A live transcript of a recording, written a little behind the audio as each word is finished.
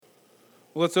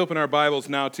Well, let's open our Bibles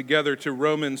now together to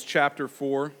Romans chapter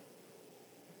 4.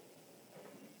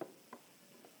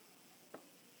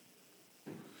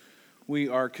 We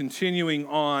are continuing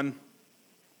on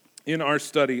in our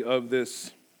study of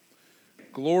this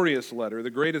glorious letter, the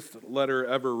greatest letter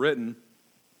ever written.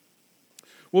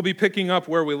 We'll be picking up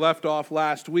where we left off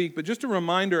last week, but just a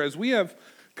reminder, as we have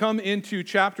come into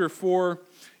chapter 4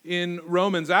 in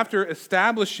Romans, after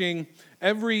establishing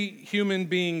every human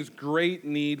being's great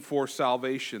need for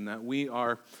salvation, that we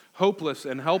are hopeless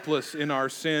and helpless in our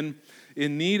sin,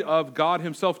 in need of God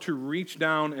Himself to reach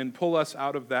down and pull us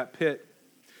out of that pit.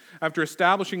 After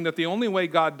establishing that the only way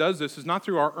God does this is not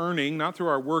through our earning, not through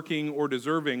our working or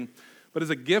deserving, but as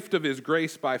a gift of His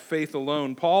grace by faith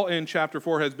alone, Paul in chapter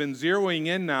 4 has been zeroing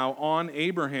in now on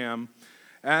Abraham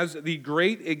as the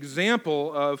great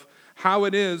example of how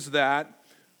it is that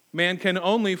man can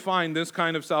only find this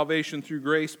kind of salvation through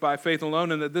grace by faith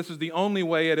alone, and that this is the only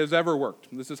way it has ever worked.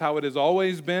 This is how it has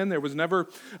always been. There was never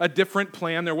a different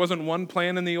plan. There wasn't one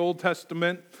plan in the Old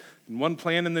Testament and one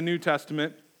plan in the New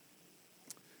Testament.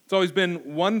 It's always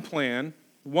been one plan,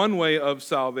 one way of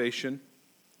salvation.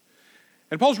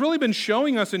 And Paul's really been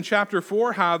showing us in chapter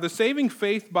 4 how the saving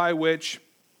faith by which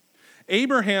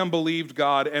Abraham believed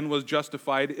God and was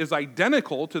justified is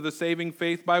identical to the saving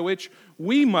faith by which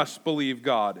we must believe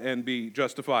God and be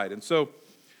justified. And so,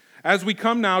 as we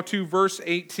come now to verse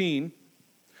 18,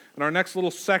 in our next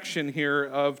little section here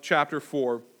of chapter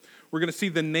 4, we're going to see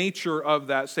the nature of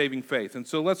that saving faith. And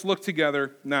so let's look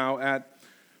together now at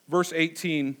verse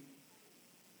 18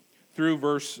 through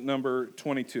verse number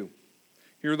 22.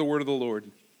 Hear the word of the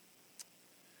Lord.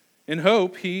 In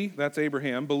hope, he, that's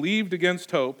Abraham, believed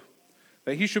against hope,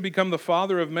 that he should become the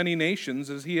father of many nations,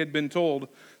 as he had been told,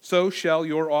 so shall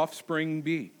your offspring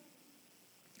be.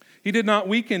 He did not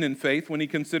weaken in faith when he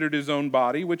considered his own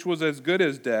body, which was as good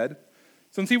as dead,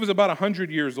 since he was about 100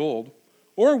 years old,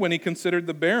 or when he considered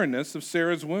the barrenness of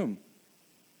Sarah's womb.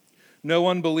 No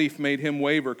unbelief made him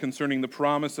waver concerning the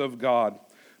promise of God,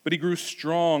 but he grew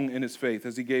strong in his faith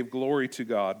as he gave glory to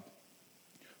God,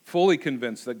 fully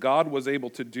convinced that God was able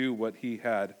to do what he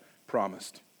had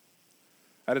promised.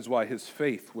 That is why his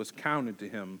faith was counted to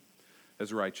him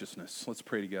as righteousness. Let's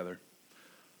pray together.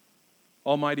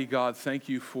 Almighty God, thank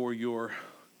you for your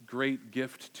great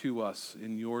gift to us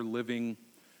in your living,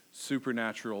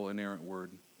 supernatural, inerrant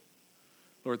word.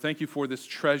 Lord, thank you for this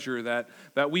treasure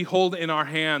that we hold in our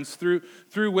hands,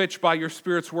 through which, by your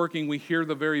Spirit's working, we hear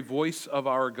the very voice of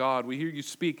our God. We hear you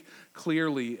speak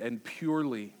clearly and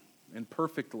purely and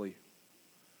perfectly.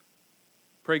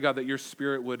 Pray, God, that your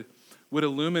Spirit would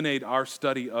illuminate our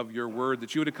study of your word,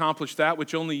 that you would accomplish that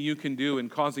which only you can do in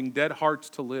causing dead hearts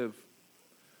to live,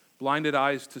 blinded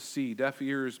eyes to see, deaf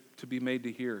ears to be made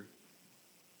to hear.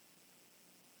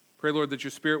 Pray, Lord, that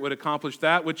your Spirit would accomplish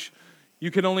that which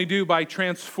you can only do by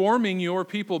transforming your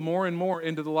people more and more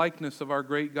into the likeness of our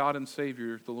great God and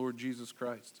Savior, the Lord Jesus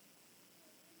Christ.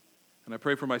 And I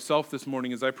pray for myself this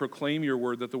morning as I proclaim your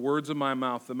word, that the words of my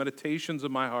mouth, the meditations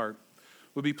of my heart,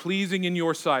 will be pleasing in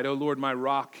your sight, O Lord, my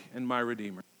rock and my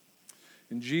redeemer.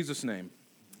 In Jesus' name,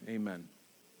 amen.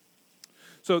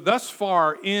 So thus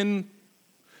far in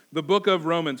the book of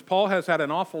Romans, Paul has had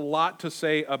an awful lot to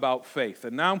say about faith.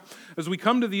 And now, as we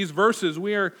come to these verses,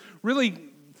 we are really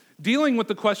dealing with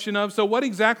the question of, so what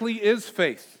exactly is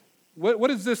faith?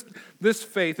 What is this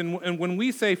faith? And when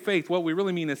we say faith, what we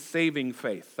really mean is saving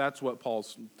faith. That's what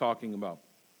Paul's talking about.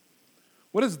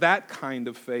 What does that kind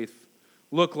of faith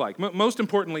look like? Most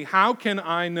importantly, how can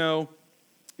I know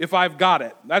if I've got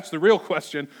it? That's the real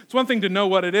question. It's one thing to know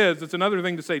what it is. It's another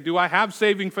thing to say, do I have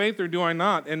saving faith or do I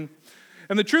not? And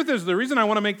the truth is, the reason I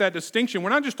want to make that distinction, we're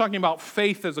not just talking about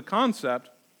faith as a concept.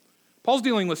 Paul's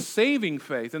dealing with saving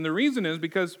faith. And the reason is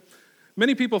because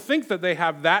many people think that they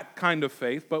have that kind of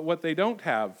faith, but what they don't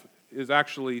have is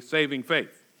actually saving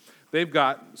faith. They've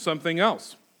got something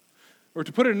else. Or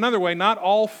to put it another way, not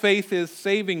all faith is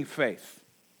saving faith.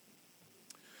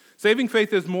 Saving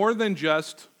faith is more than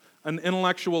just an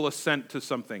intellectual assent to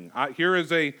something. Here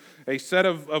is a set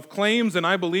of claims, and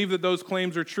I believe that those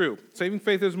claims are true. Saving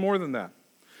faith is more than that.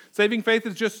 Saving faith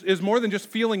is more than just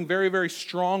feeling very, very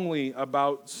strongly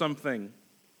about something.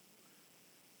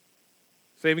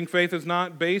 Saving faith is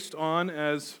not based on,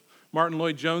 as Martin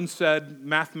Lloyd-Jones said,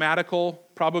 mathematical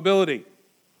probability.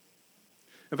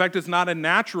 In fact, it's not a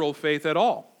natural faith at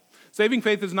all. Saving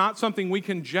faith is not something we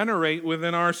can generate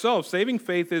within ourselves. Saving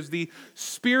faith is the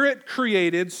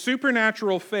Spirit-created,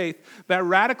 supernatural faith that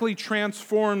radically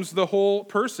transforms the whole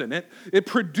person. It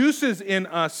produces in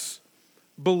us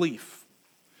belief.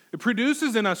 It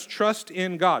produces in us trust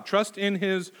in God, trust in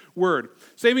His Word.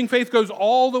 Saving faith goes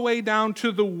all the way down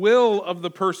to the will of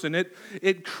the person.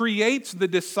 It creates the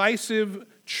decisive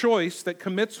choice that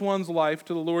commits one's life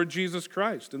to the Lord Jesus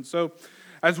Christ. And so,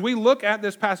 as we look at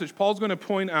this passage, Paul's going to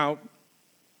point out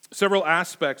several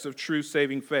aspects of true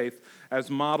saving faith as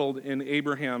modeled in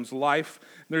Abraham's life.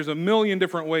 There's a million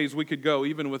different ways we could go,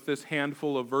 even with this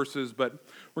handful of verses, but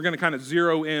we're going to kind of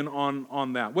zero in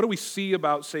on that. What do we see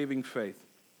about saving faith?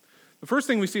 The first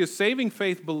thing we see is saving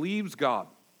faith believes God.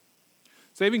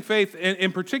 Saving faith,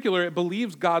 in particular, it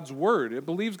believes God's word. It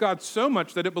believes God so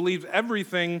much that it believes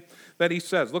everything that He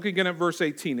says. Look again at verse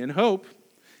 18. In hope,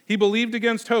 he believed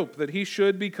against hope that he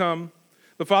should become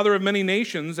the father of many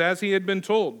nations, as he had been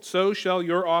told, so shall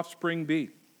your offspring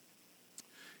be.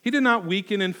 He did not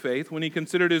weaken in faith when he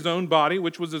considered his own body,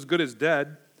 which was as good as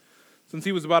dead, since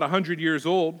he was about 100 years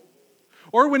old,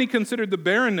 or when he considered the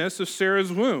barrenness of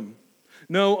Sarah's womb.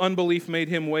 No unbelief made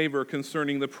him waver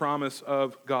concerning the promise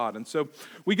of God. And so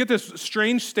we get this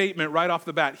strange statement right off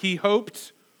the bat. He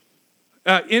hoped,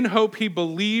 in hope he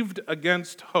believed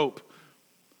against hope.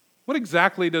 What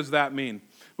exactly does that mean?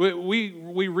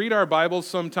 We read our Bibles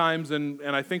sometimes, and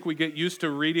I think we get used to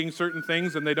reading certain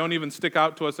things, and they don't even stick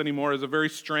out to us anymore as a very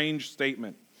strange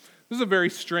statement. This is a very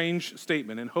strange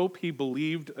statement. In hope he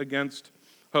believed against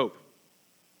hope.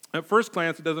 At first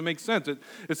glance, it doesn't make sense.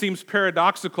 It seems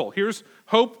paradoxical. Here's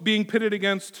hope being pitted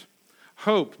against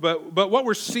hope. But what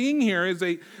we're seeing here is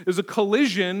a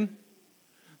collision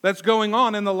that's going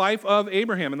on in the life of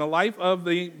Abraham, in the life of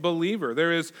the believer.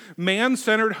 There is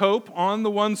man-centered hope on the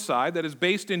one side that is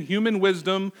based in human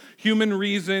wisdom, human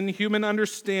reason, human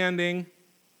understanding,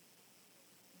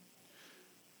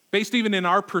 based even in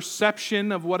our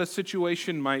perception of what a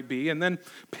situation might be. And then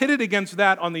pitted against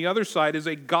that on the other side is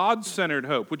a God-centered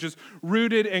hope, which is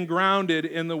rooted and grounded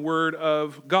in the Word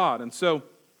of God. And so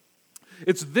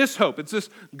it's this hope, it's this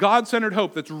God-centered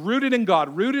hope that's rooted in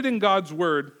God, rooted in God's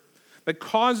Word, that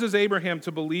causes Abraham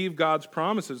to believe God's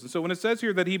promises. And so when it says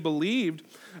here that he believed,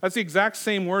 that's the exact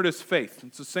same word as faith.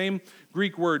 It's the same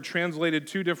Greek word translated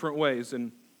two different ways.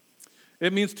 And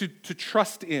it means to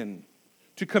trust in,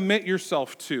 to commit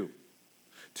yourself to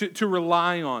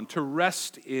rely on, to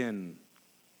rest in.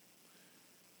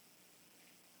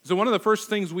 So one of the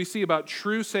first things we see about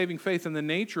true saving faith and the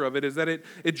nature of it is that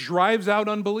it drives out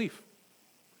unbelief.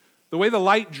 The way the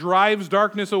light drives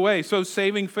darkness away, so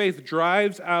saving faith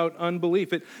drives out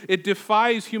unbelief. It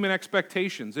defies human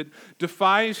expectations. It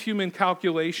defies human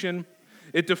calculation.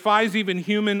 It defies even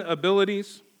human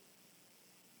abilities.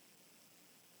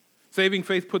 Saving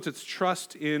faith puts its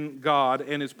trust in God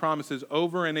and His promises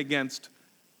over and against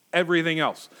everything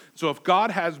else. So if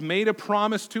God has made a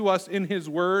promise to us in His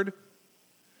Word,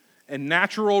 and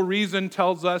natural reason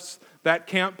tells us that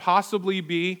can't possibly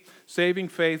be, saving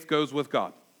faith goes with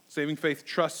God. Saving faith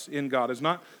trusts in God, is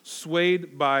not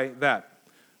swayed by that.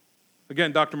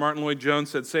 Again, Dr. Martin Lloyd-Jones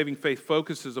said saving faith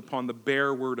focuses upon the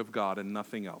bare Word of God and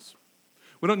nothing else.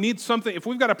 We don't need something. If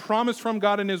we've got a promise from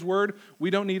God in His Word, we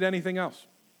don't need anything else.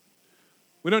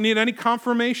 We don't need any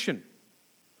confirmation.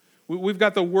 We've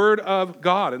got the Word of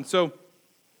God. And so,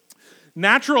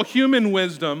 natural human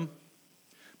wisdom,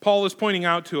 Paul is pointing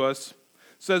out to us,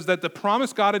 says that the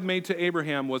promise God had made to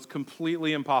Abraham was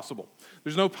completely impossible.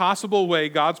 There's no possible way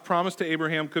God's promise to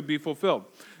Abraham could be fulfilled.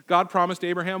 God promised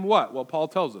Abraham what? Well, Paul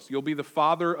tells us, you'll be the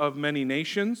father of many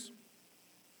nations.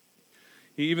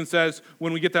 He even says,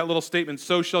 when we get that little statement,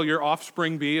 so shall your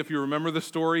offspring be. If you remember the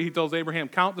story, he tells Abraham,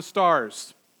 count the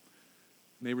stars.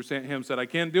 And Abraham said, I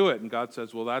can't do it. And God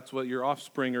says, well, that's what your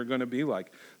offspring are going to be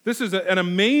like. This is an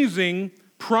amazing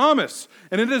promise.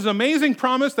 And it is an amazing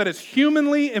promise that is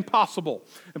humanly impossible.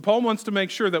 And Paul wants to make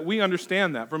sure that we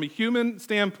understand that. From a human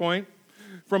standpoint,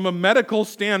 from a medical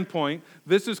standpoint,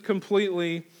 this is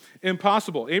completely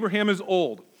impossible. Abraham is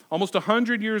old, almost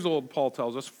 100 years old, Paul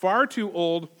tells us, far too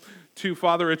old to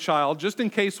father a child. Just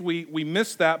in case we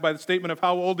miss that by the statement of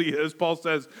how old he is, Paul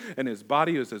says, and his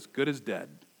body is as good as dead.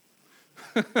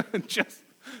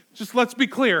 just let's be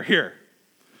clear here.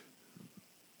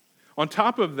 On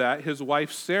top of that, his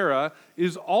wife Sarah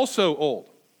is also old.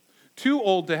 Too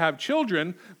old to have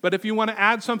children, but if you want to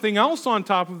add something else on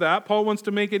top of that, Paul wants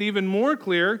to make it even more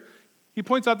clear. He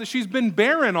points out that she's been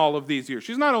barren all of these years.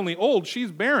 She's not only old,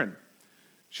 she's barren.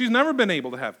 She's never been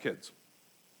able to have kids.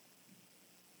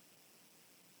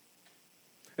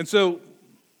 And so,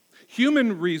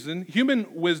 human reason, human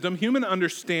wisdom, human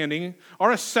understanding,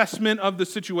 our assessment of the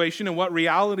situation and what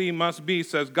reality must be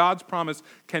says God's promise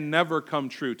can never come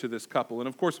true to this couple. And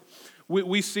of course,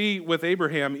 we see with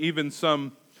Abraham even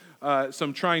some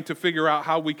trying to figure out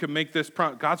how we can make this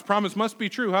God's promise must be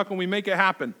true. How can we make it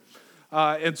happen?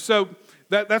 And so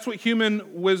that's what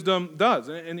human wisdom does.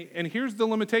 And here's the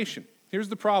limitation. Here's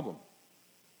the problem.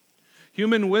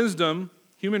 Human wisdom,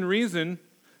 human reason,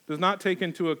 does not take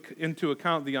into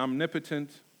account the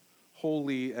omnipotent,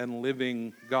 holy, and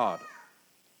living God.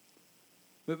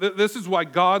 This is why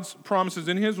God's promises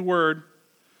in His Word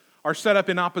are set up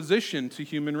in opposition to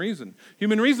human reason.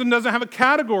 Human reason doesn't have a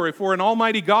category for an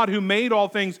almighty God who made all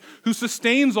things, who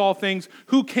sustains all things,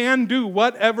 who can do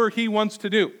whatever He wants to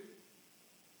do.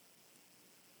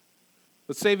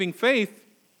 But saving faith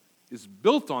is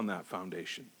built on that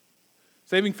foundation.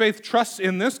 Saving faith trusts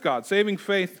in this God. Saving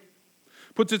faith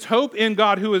puts its hope in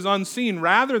God who is unseen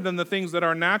rather than the things that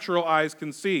our natural eyes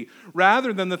can see,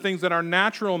 rather than the things that our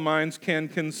natural minds can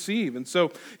conceive. And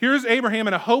so here's Abraham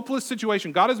in a hopeless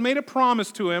situation. God has made a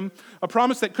promise to him, a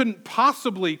promise that couldn't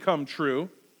possibly come true.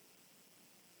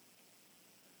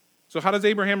 So how does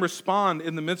Abraham respond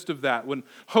in the midst of that when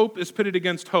hope is pitted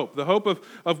against hope? The hope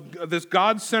of this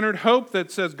God-centered hope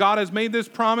that says God has made this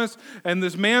promise, and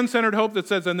this man-centered hope that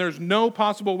says, and there's no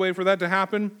possible way for that to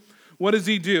happen. What does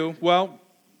he do? Well,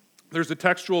 there's a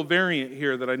textual variant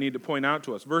here that I need to point out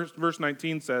to us. Verse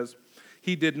 19 says,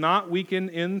 he did not weaken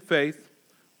in faith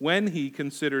when he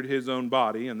considered his own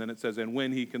body, and then it says, and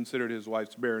when he considered his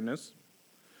wife's barrenness.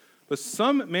 But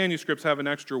some manuscripts have an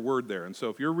extra word there. And so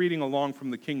if you're reading along from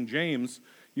the King James,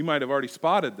 you might have already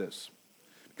spotted this.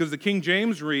 Because the King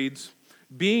James reads,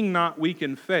 being not weak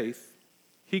in faith,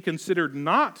 he considered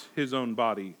not his own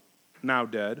body now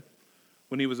dead,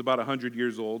 when he was about 100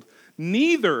 years old,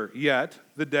 neither yet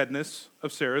the deadness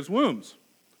of Sarah's womb.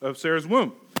 And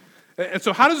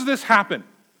so how does this happen?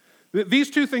 These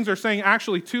two things are saying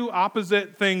actually two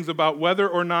opposite things about whether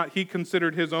or not he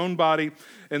considered his own body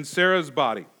and Sarah's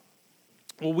body.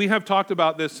 Well, we have talked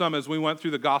about this some as we went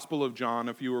through the Gospel of John,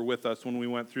 if you were with us when we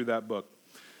went through that book.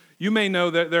 You may know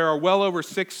that there are well over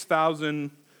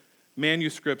 6,000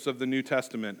 manuscripts of the New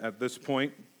Testament at this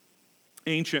point,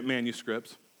 ancient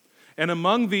manuscripts. And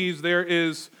among these, there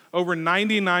is over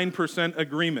 99%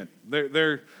 agreement.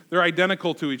 They're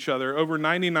identical to each other over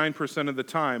 99% of the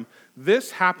time.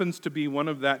 This happens to be one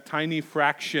of that tiny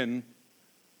fraction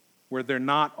where they're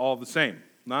not all the same.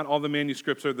 Not all the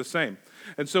manuscripts are the same.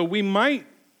 And so we might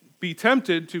be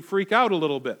tempted to freak out a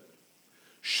little bit.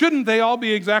 Shouldn't they all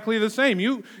be exactly the same?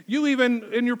 You even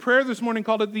in your prayer this morning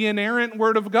called it the inerrant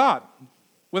word of God,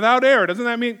 without error. Doesn't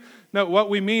that mean? No, what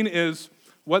we mean is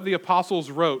what the apostles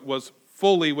wrote was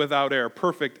fully without error,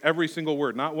 perfect, every single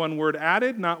word. Not one word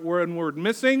added, not one word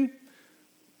missing.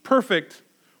 Perfect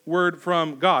word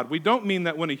from God. We don't mean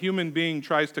that when a human being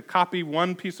tries to copy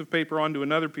one piece of paper onto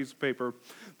another piece of paper,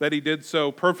 that he did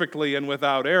so perfectly and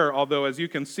without error. Although, as you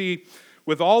can see,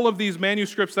 with all of these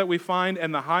manuscripts that we find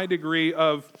and the high degree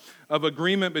of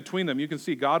agreement between them, you can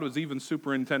see God was even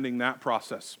superintending that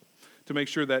process to make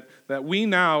sure that we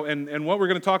now, and what we're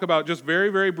going to talk about just very,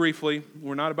 very briefly,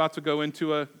 we're not about to go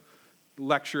into a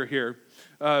lecture here,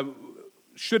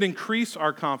 should increase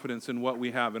our confidence in what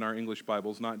we have in our English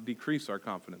Bibles, not decrease our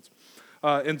confidence.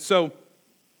 And so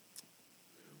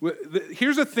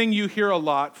here's a thing you hear a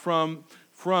lot from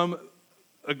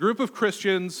a group of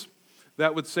Christians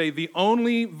that would say the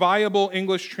only viable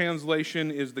English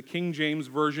translation is the King James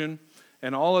Version,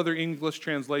 and all other English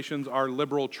translations are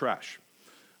liberal trash.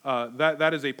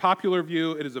 That is a popular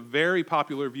view. It is a very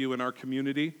popular view in our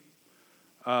community.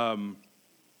 And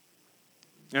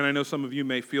I know some of you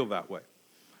may feel that way.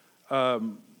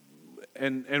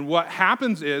 And what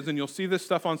happens is, and you'll see this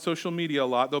stuff on social media a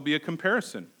lot, there'll be a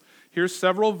comparison. Here's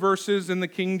several verses in the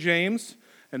King James,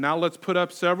 and now let's put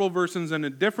up several verses in a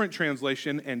different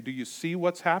translation, and do you see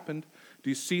what's happened? Do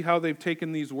you see how they've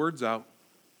taken these words out?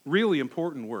 Really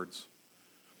important words.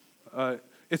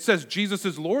 It says Jesus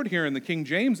is Lord here in the King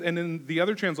James, and in the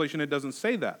other translation it doesn't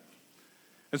say that.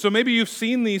 And so maybe you've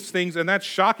seen these things, and that's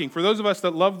shocking. For those of us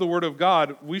that love the Word of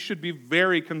God, we should be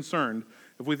very concerned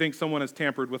if we think someone has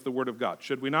tampered with the Word of God.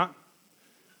 Should we not?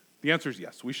 The answer is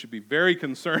yes. We should be very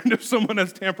concerned if someone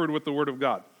has tampered with the Word of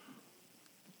God.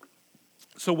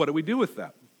 So what do we do with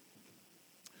that?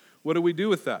 What do we do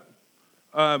with that?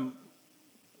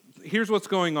 Here's what's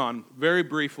going on, very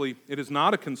briefly. It is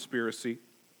not a conspiracy.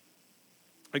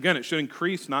 Again, it should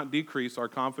increase, not decrease, our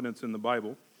confidence in the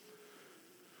Bible.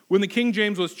 When the King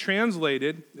James was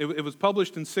translated, it was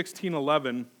published in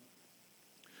 1611.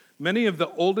 Many of the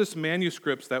oldest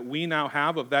manuscripts that we now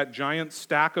have of that giant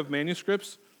stack of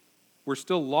manuscripts were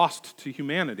still lost to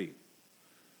humanity.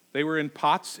 They were in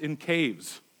pots in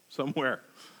caves somewhere.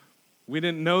 We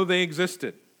didn't know they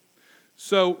existed.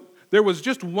 So there was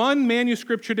just one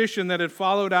manuscript tradition that had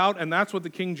followed out, and that's what the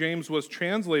King James was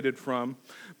translated from.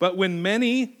 But when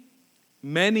many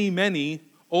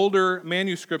older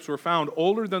manuscripts were found,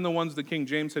 older than the ones the King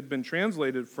James had been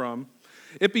translated from,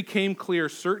 it became clear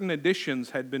certain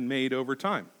additions had been made over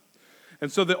time.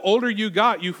 And so the older you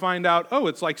got, you find out, oh,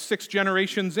 it's like 6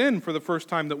 generations in for the first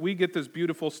time that we get this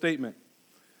beautiful statement.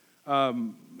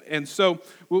 And so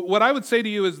what I would say to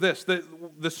you is this, that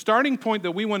the starting point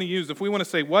that we want to use, if we want to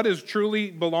say what is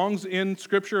truly belongs in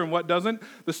Scripture and what doesn't,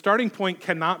 the starting point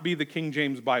cannot be the King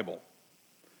James Bible.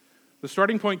 The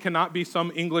starting point cannot be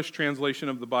some English translation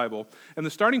of the Bible. And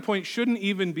the starting point shouldn't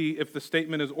even be if the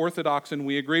statement is orthodox and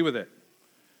we agree with it.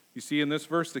 You see in this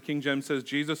verse, the King James says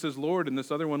Jesus is Lord, and this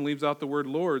other one leaves out the word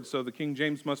Lord, so the King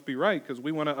James must be right because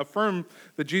we want to affirm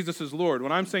that Jesus is Lord.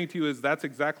 What I'm saying to you is that's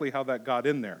exactly how that got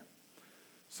in there.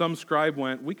 Some scribe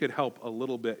went, we could help a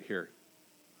little bit here.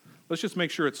 Let's just make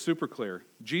sure it's super clear.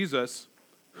 Jesus,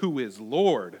 who is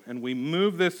Lord, and we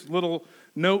move this little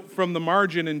note from the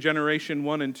margin in generation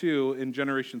 1 and 2. In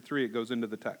generation 3, it goes into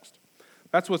the text.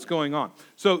 That's what's going on.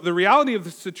 So the reality of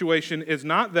the situation is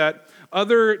not that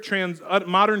other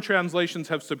modern translations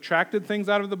have subtracted things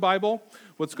out of the Bible.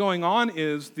 What's going on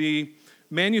is the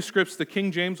manuscripts the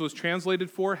King James was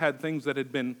translated for had things that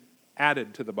had been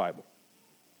added to the Bible.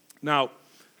 Now,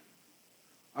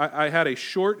 I had a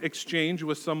short exchange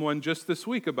with someone just this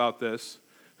week about this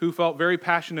who felt very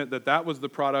passionate that that was the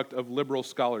product of liberal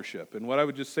scholarship. And what I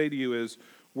would just say to you is,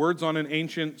 words on an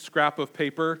ancient scrap of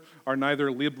paper are neither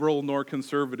liberal nor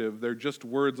conservative. They're just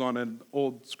words on an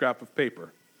old scrap of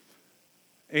paper.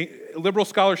 Liberal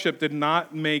scholarship did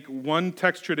not make one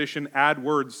text tradition add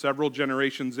words several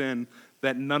generations in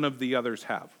that none of the others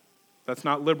have. That's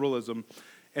not liberalism.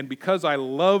 And because I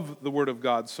love the Word of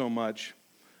God so much,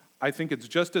 I think it's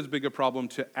just as big a problem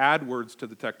to add words to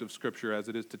the text of Scripture as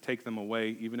it is to take them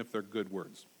away, even if they're good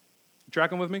words. You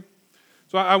tracking with me?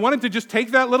 So I wanted to just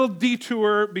take that little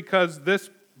detour because this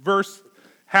verse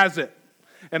has it.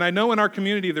 And I know in our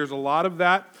community there's a lot of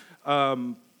that.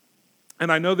 And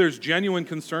I know there's genuine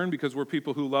concern because we're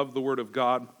people who love the Word of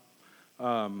God.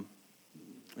 And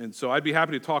so I'd be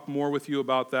happy to talk more with you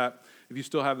about that if you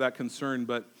still have that concern.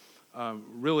 But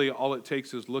really all it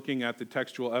takes is looking at the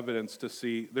textual evidence to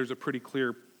see there's a pretty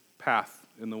clear path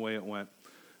in the way it went.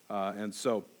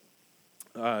 So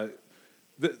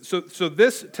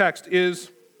this text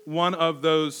is one of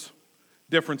those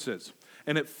differences.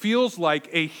 And it feels like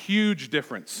a huge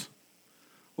difference.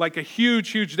 Like a huge,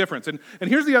 huge difference. And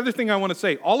here's the other thing I want to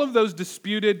say. All of those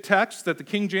disputed texts that the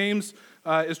King James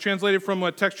is translated from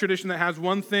a text tradition that has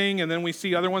one thing, and then we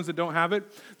see other ones that don't have it.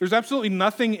 There's absolutely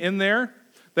nothing in there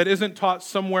that isn't taught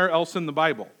somewhere else in the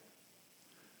Bible.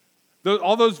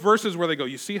 All those verses where they go,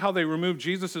 you see how they remove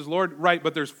Jesus as Lord? Right,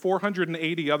 but there's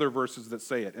 480 other verses that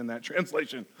say it in that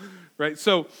translation, right?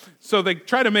 So they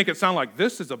try to make it sound like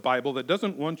this is a Bible that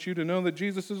doesn't want you to know that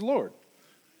Jesus is Lord.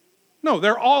 No,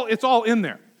 it's all in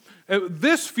there.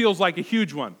 This feels like a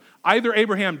huge one. Either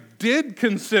Abraham did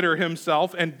consider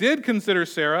himself and did consider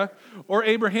Sarah, or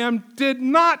Abraham did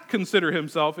not consider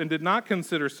himself and did not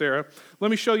consider Sarah.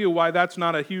 Let me show you why that's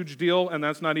not a huge deal, and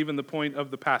that's not even the point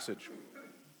of the passage.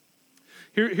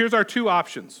 Here's our two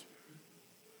options.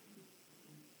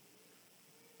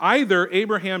 Either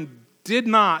Abraham did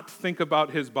not think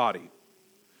about his body,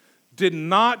 did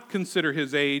not consider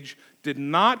his age, did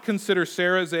not consider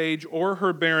Sarah's age or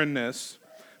her barrenness,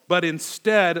 but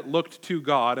instead looked to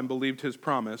God and believed his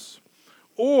promise.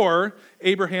 Or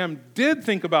Abraham did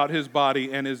think about his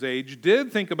body and his age,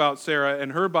 did think about Sarah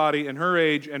and her body and her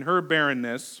age and her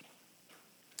barrenness,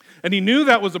 and he knew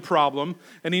that was a problem,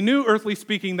 and he knew, earthly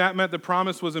speaking, that meant the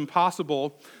promise was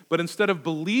impossible, but instead of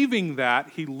believing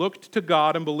that, he looked to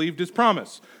God and believed his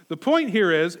promise. The point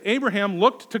here is, Abraham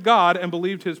looked to God and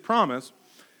believed his promise,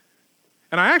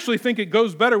 and I actually think it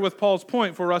goes better with Paul's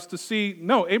point for us to see,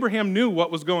 no, Abraham knew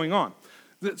what was going on.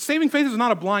 Saving faith is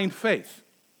not a blind faith.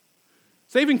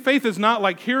 Saving faith is not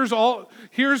like, here's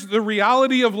the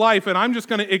reality of life, and I'm just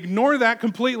going to ignore that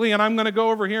completely, and I'm going to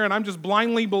go over here, and I'm just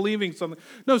blindly believing something.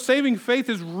 No, saving faith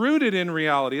is rooted in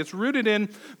reality. It's rooted in,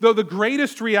 though, the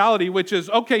greatest reality, which is,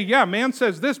 okay, yeah, man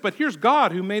says this, but here's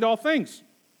God who made all things.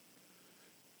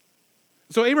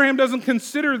 So Abraham doesn't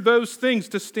consider those things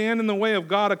to stand in the way of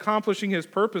God accomplishing his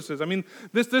purposes. I mean,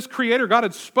 this Creator God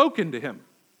had spoken to him.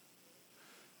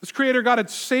 This Creator God had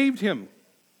saved him.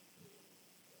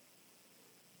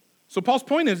 So Paul's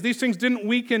point is, these things didn't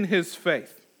weaken his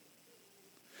faith.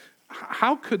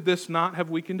 How could this not have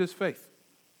weakened his faith?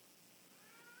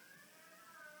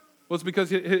 Well, it's because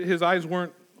his eyes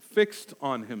weren't fixed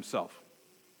on himself.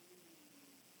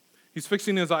 He's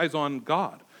fixing his eyes on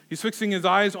God. He's fixing his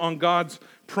eyes on God's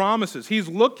promises. He's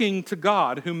looking to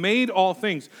God who made all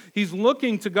things. He's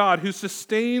looking to God who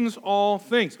sustains all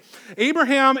things.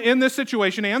 Abraham in this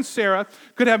situation and Sarah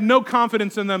could have no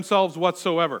confidence in themselves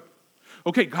whatsoever.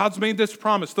 Okay, God's made this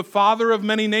promise. The father of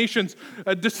many nations,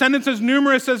 descendants as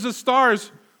numerous as the stars.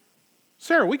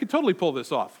 Sarah, we could totally pull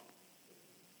this off.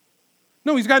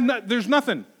 No, there's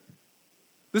nothing.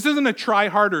 This isn't a try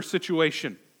harder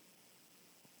situation.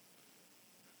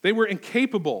 They were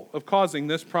incapable of causing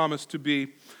this promise to be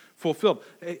fulfilled.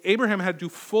 Abraham had to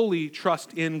fully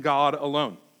trust in God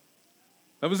alone.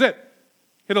 That was it.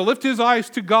 He had to lift his eyes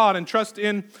to God and trust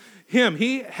in Him.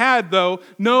 He had, though,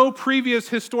 no previous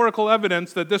historical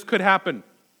evidence that this could happen.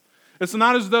 It's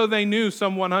not as though they knew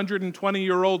some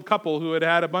 120-year-old couple who had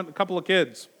had a couple of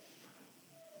kids.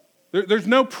 There's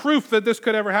no proof that this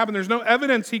could ever happen. There's no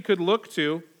evidence he could look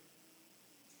to.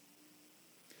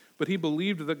 But he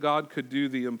believed that God could do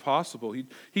the impossible.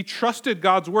 He trusted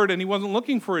God's word, and he wasn't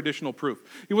looking for additional proof.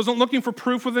 He wasn't looking for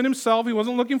proof within himself. He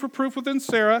wasn't looking for proof within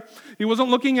Sarah. He wasn't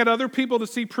looking at other people to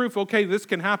see proof, okay, this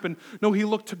can happen. No, he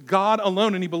looked to God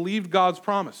alone, and he believed God's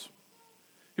promise.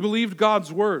 He believed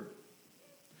God's word.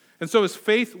 And so his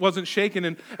faith wasn't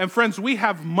shaken. And friends, we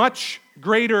have much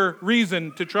greater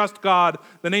reason to trust God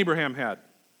than Abraham had.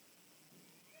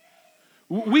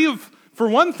 We have, for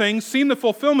one thing, seen the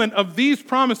fulfillment of these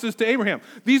promises to Abraham.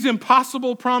 These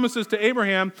impossible promises to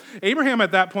Abraham. Abraham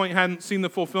at that point hadn't seen the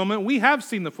fulfillment. We have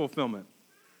seen the fulfillment.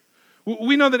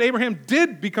 We know that Abraham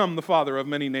did become the father of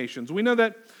many nations. We know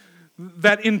that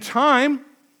in time,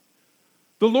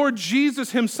 the Lord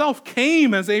Jesus himself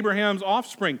came as Abraham's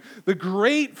offspring, the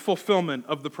great fulfillment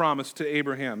of the promise to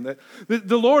Abraham. That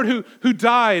the Lord who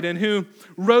died and who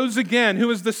rose again,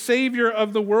 who is the Savior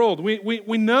of the world.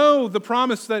 We know the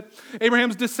promise that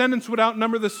Abraham's descendants would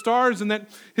outnumber the stars and that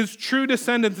his true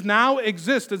descendants now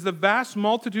exist as the vast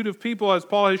multitude of people, as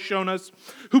Paul has shown us,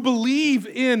 who believe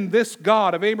in this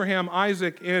God of Abraham,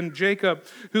 Isaac, and Jacob,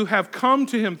 who have come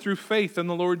to him through faith in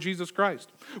the Lord Jesus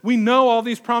Christ. We know all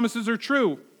these promises are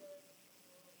true.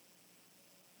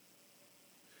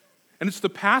 And it's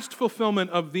the past fulfillment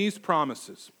of these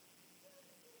promises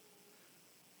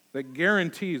that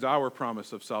guarantees our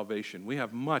promise of salvation. We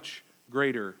have much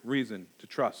greater reason to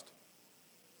trust.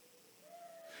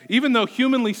 Even though,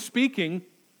 humanly speaking,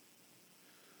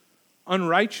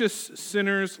 unrighteous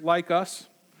sinners like us,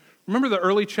 remember the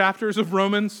early chapters of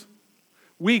Romans?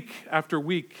 Week after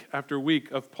week after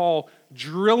week of Paul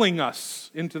drilling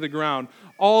us into the ground,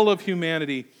 all of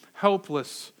humanity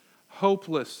helpless,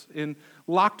 hopeless,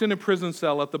 locked in a prison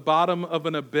cell at the bottom of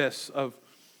an abyss of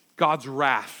God's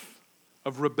wrath,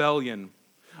 of rebellion,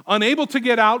 unable to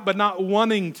get out but not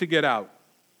wanting to get out.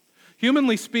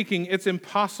 Humanly speaking, it's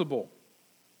impossible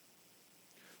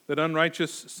that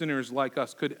unrighteous sinners like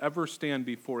us could ever stand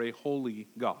before a holy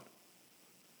God,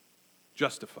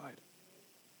 justified,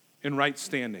 in right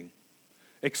standing,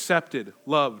 accepted,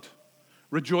 loved,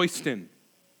 rejoiced in.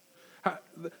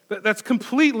 That's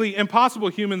completely impossible,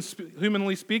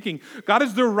 humanly speaking. God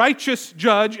is the righteous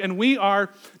judge, and we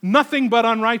are nothing but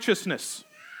unrighteousness.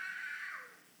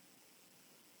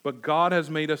 But God has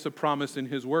made us a promise in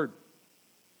His Word.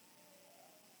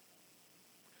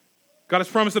 God has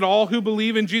promised that all who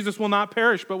believe in Jesus will not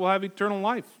perish, but will have eternal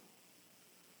life.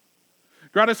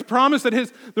 God has promised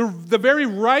that the very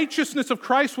righteousness of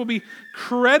Christ will be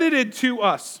credited to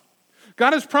us.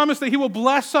 God has promised that He will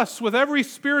bless us with every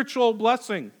spiritual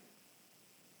blessing.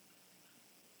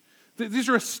 These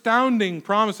are astounding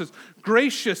promises,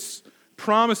 gracious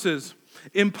promises,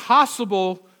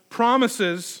 impossible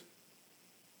promises.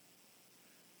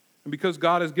 And because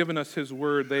God has given us His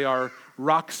word, they are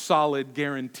rock-solid,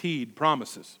 guaranteed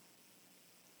promises.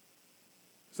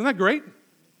 Isn't that great?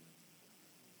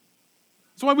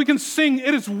 That's why we can sing,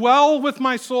 "It is well with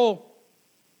my soul."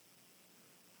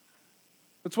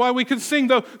 That's why we can sing,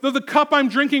 though the cup I'm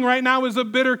drinking right now is a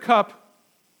bitter cup,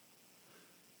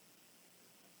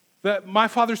 that my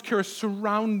Father's care is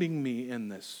surrounding me in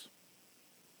this.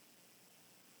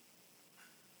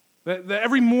 That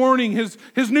every morning His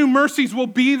new mercies will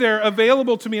be there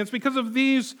available to me. It's because of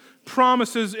these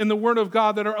promises in the Word of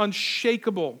God that are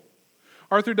unshakable.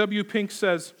 Arthur W. Pink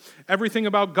says, everything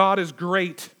about God is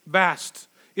great, vast,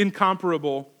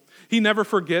 incomparable. He never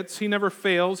forgets, He never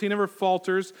fails, He never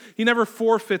falters, He never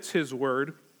forfeits His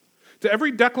word. To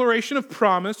every declaration of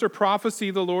promise or prophecy,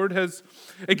 the Lord has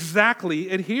exactly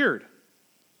adhered.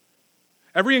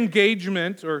 Every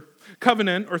engagement or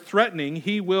covenant or threatening,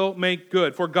 He will make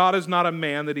good. For God is not a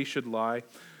man that He should lie,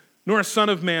 nor a son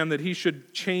of man that He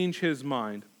should change His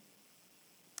mind.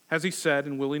 Has He said,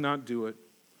 and will He not do it?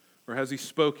 Or has He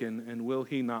spoken, and will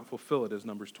He not fulfill it, as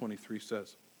Numbers 23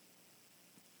 says?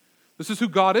 This is who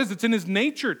God is. It's in his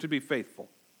nature to be faithful.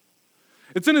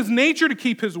 It's in his nature to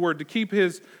keep his word, to keep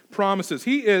his promises.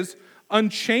 He is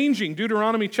unchanging.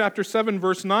 Deuteronomy chapter 7,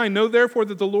 verse 9, know therefore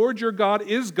that the Lord your God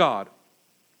is God.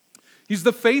 He's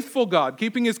the faithful God,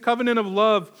 keeping his covenant of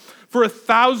love for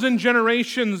 1,000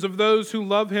 generations of those who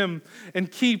love him and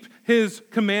keep his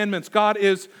commandments. God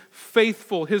is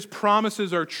faithful. His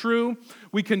promises are true.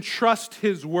 We can trust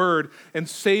his word, and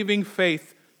saving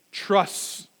faith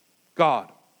trusts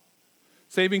God.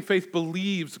 Saving faith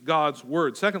believes God's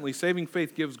word. Secondly, saving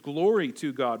faith gives glory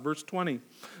to God. Verse 20,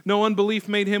 no unbelief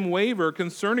made him waver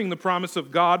concerning the promise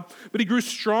of God, but he grew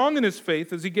strong in his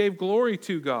faith as he gave glory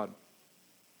to God.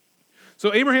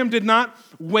 So Abraham did not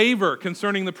waver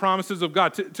concerning the promises of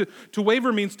God. To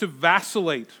waver means to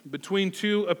vacillate between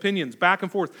two opinions, back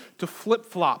and forth, to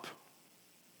flip-flop.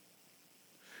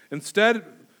 Instead,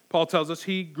 Paul tells us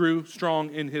he grew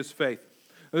strong in his faith.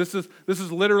 This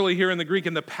is literally here in the Greek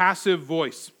in the passive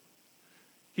voice.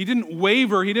 He didn't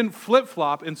waver, he didn't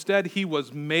flip-flop. Instead, he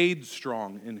was made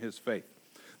strong in his faith.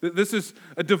 This is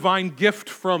a divine gift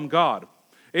from God.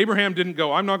 Abraham didn't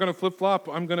go, I'm not going to flip-flop,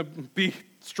 I'm going to be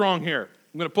strong here.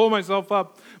 I'm going to pull myself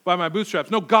up by my bootstraps.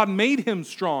 No, God made him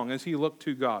strong as he looked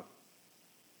to God.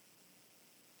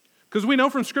 Because we know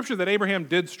from Scripture that Abraham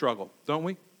did struggle, don't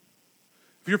we?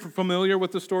 If you're familiar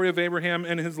with the story of Abraham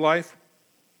and his life,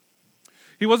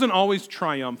 he wasn't always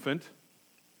triumphant.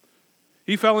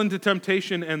 He fell into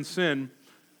temptation and sin.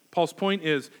 Paul's point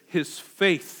is his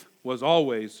faith was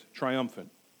always triumphant.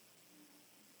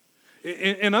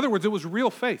 In other words, it was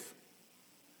real faith.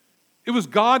 It was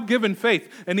God-given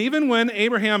faith. And even when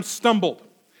Abraham stumbled,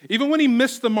 even when he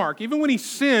missed the mark, even when he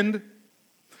sinned,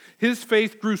 his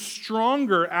faith grew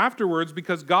stronger afterwards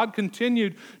because God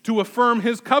continued to affirm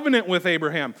his covenant with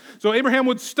Abraham. So Abraham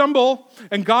would stumble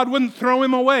and God wouldn't throw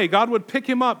him away. God would pick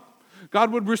him up.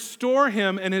 God would restore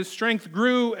him, and his strength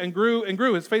grew and grew and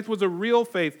grew. His faith was a real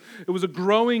faith. It was a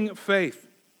growing faith.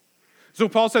 So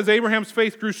Paul says Abraham's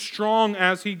faith grew strong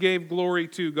as he gave glory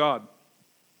to God.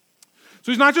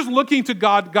 So he's not just looking to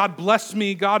God, God bless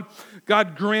me, God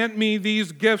grant me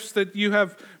these gifts that you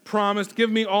have promised, give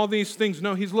me all these things.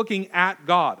 No, he's looking at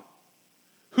God.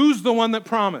 Who's the one that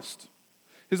promised?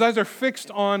 His eyes are fixed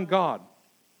on God.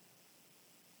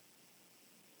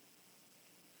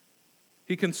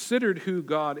 He considered who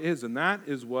God is, and that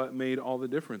is what made all the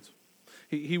difference.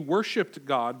 He worshiped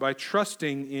God by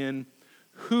trusting in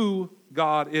who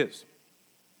God is.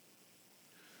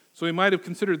 So he might have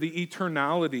considered the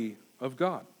eternality of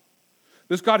God.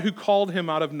 This God who called him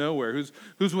out of nowhere,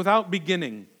 who's without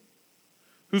beginning,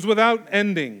 who's without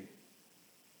ending.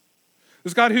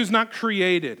 This God who's not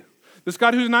created. This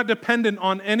God who's not dependent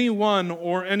on anyone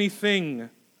or anything.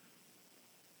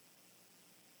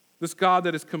 This God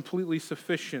that is completely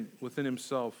sufficient within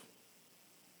himself.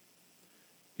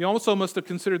 He also must have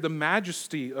considered the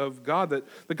majesty of God,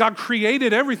 that God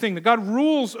created everything, that God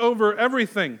rules over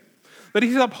everything, that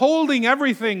he's upholding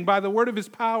everything by the word of his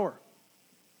power.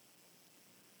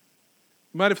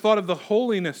 You might have thought of the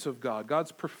holiness of God,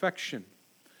 God's perfection,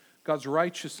 God's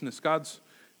righteousness, God's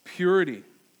purity.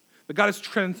 That God is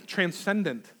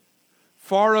transcendent,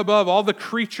 far above all the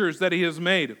creatures that he has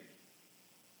made.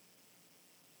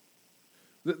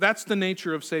 That's the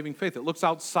nature of saving faith. It looks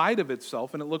outside of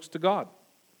itself and it looks to God.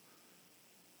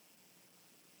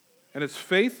 And as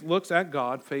faith looks at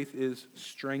God, faith is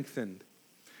strengthened.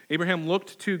 Abraham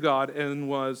looked to God and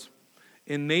was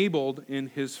enabled in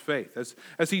his faith.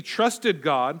 As he trusted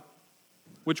God,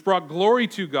 which brought glory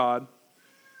to God,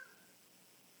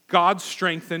 God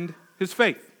strengthened his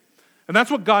faith. And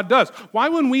that's what God does. Why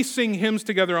when we sing hymns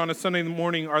together on a Sunday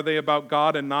morning are they about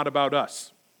God and not about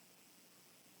us?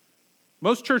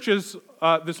 Most churches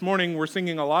this morning were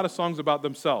singing a lot of songs about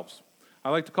themselves. I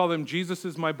like to call them Jesus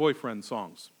is my boyfriend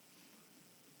songs.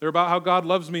 They're about how God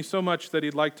loves me so much that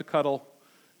he'd like to cuddle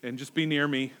and just be near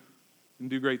me and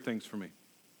do great things for me.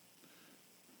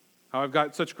 How I've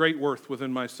got such great worth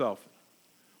within myself.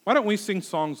 Why don't we sing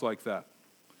songs like that?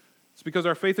 It's because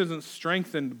our faith isn't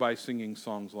strengthened by singing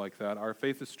songs like that. Our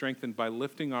faith is strengthened by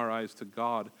lifting our eyes to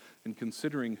God and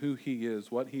considering who he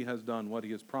is, what he has done, what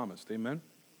he has promised. Amen?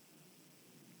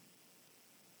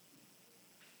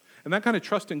 And that kind of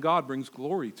trust in God brings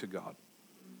glory to God.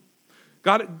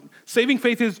 Saving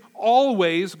faith is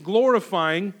always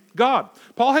glorifying God.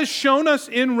 Paul has shown us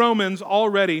in Romans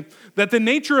already that the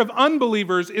nature of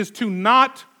unbelievers is to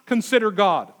not consider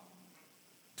God,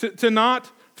 to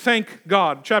not thank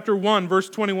God. Chapter 1, verse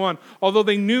 21, although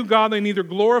they knew God, they neither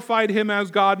glorified him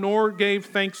as God nor gave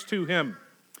thanks to him.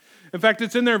 In fact,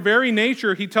 it's in their very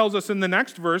nature, he tells us in the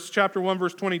next verse, chapter 1,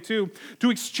 verse 22, to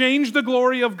exchange the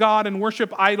glory of God and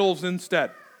worship idols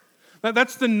instead.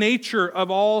 That's the nature of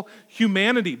all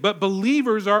humanity. But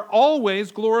believers are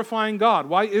always glorifying God.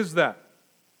 Why is that?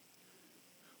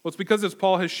 Well, it's because, as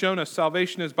Paul has shown us,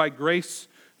 salvation is by grace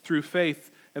through faith,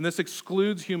 and this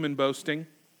excludes human boasting.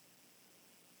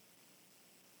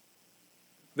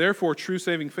 Therefore, true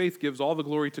saving faith gives all the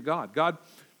glory to God. God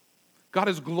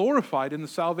is glorified in the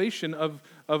salvation of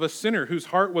a sinner whose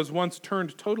heart was once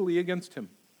turned totally against him,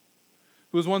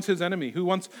 who was once his enemy, who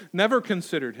once never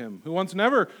considered him, who once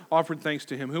never offered thanks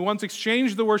to him, who once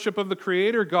exchanged the worship of the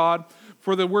Creator God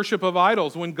for the worship of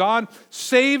idols. When God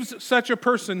saves such a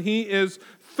person, he is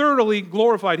thoroughly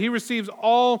glorified. He receives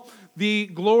all the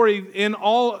glory in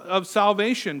all of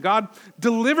salvation. God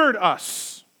delivered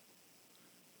us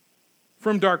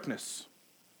from darkness,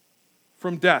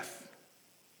 from death,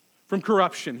 from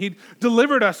corruption. He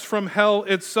delivered us from hell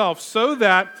itself, so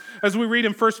that, as we read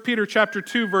in 1 Peter chapter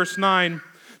 2, verse 9,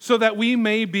 so that we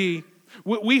may be,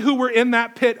 we who were in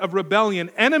that pit of rebellion,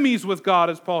 enemies with God,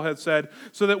 as Paul had said,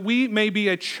 so that we may be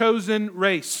a chosen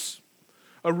race,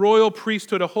 a royal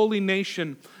priesthood, a holy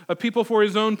nation, a people for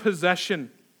his own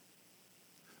possession,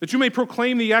 that you may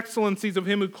proclaim the excellencies of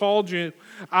him who called you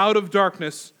out of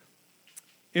darkness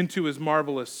into his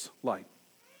marvelous light.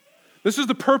 This is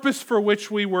the purpose for which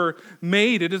we were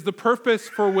made. It is the purpose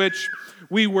for which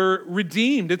we were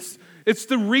redeemed. It's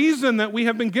the reason that we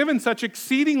have been given such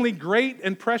exceedingly great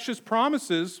and precious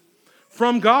promises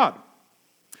from God.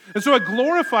 And so it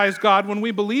glorifies God when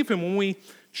we believe him, when we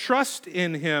trust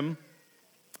in him.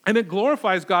 And it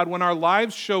glorifies God when our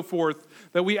lives show forth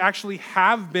that we actually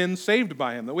have been saved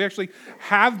by him, that we actually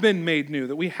have been made new,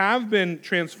 that we have been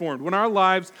transformed. When our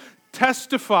lives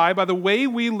testify by the way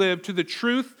we live to the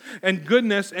truth and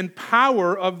goodness and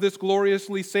power of this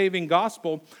gloriously saving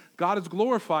gospel, God is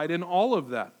glorified in all of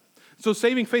that. So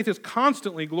saving faith is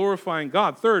constantly glorifying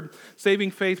God. Third,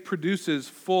 saving faith produces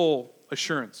full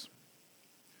assurance.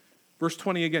 Verse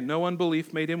 20 again, no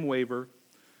unbelief made him waver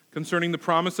concerning the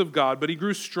promise of God, but he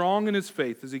grew strong in his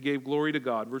faith as he gave glory to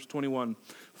God. Verse 21,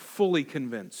 fully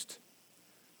convinced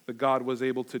that God was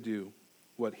able to do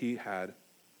what he had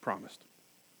promised.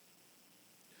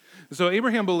 So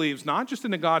Abraham believes not just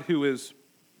in a God who is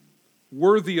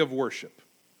worthy of worship.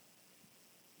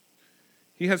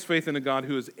 He has faith in a God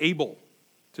who is able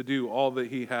to do all that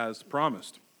he has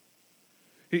promised.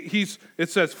 It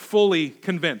says fully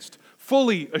convinced,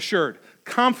 fully assured,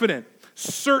 confident,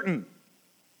 certain.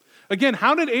 Again,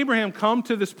 how did Abraham come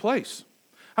to this place?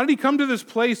 How did he come to this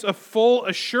place of full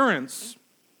assurance?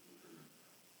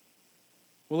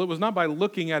 Well, it was not by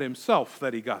looking at himself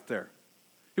that he got there.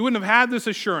 He wouldn't have had this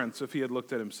assurance if he had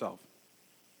looked at himself.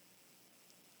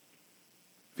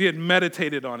 If he had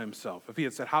meditated on himself. If he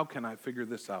had said, how can I figure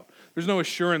this out? There's no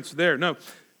assurance there. No,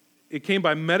 it came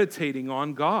by meditating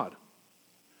on God.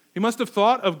 He must have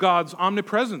thought of God's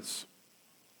omnipresence.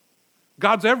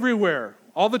 God's everywhere,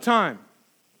 all the time.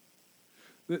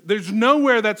 There's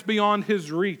nowhere that's beyond his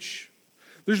reach.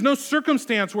 There's no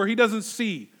circumstance where he doesn't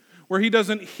see, where he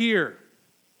doesn't hear.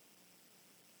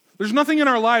 There's nothing in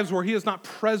our lives where he is not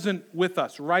present with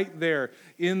us right there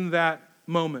in that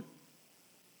moment.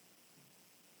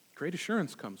 Great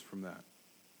assurance comes from that.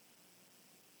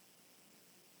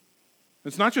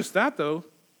 It's not just that, though.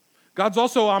 God's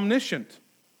also omniscient.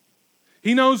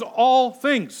 He knows all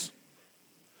things.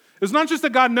 It's not just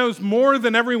that God knows more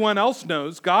than everyone else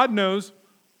knows. God knows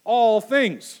all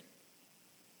things.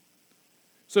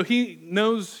 So he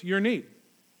knows your need.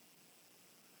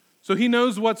 So he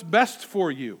knows what's best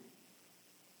for you.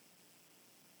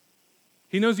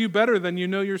 He knows you better than you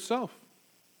know yourself.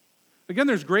 Again,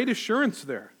 there's great assurance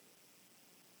there.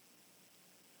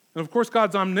 And of course,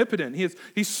 God's omnipotent.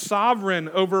 He's sovereign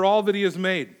over all that he has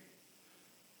made.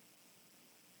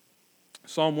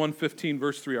 Psalm 115,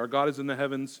 verse 3, our God is in the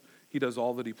heavens. He does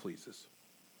all that he pleases.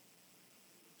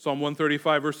 Psalm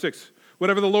 135, verse 6,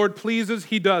 whatever the Lord pleases,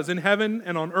 he does in heaven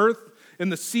and on earth, in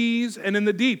the seas and in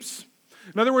the deeps.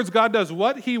 In other words, God does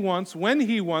what he wants, when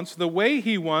he wants, the way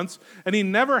he wants, and he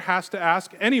never has to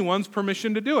ask anyone's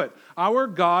permission to do it. Our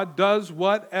God does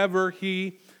whatever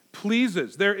he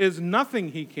pleases. There is nothing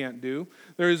he can't do.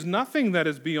 There is nothing that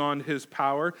is beyond his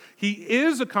power. He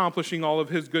is accomplishing all of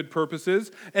his good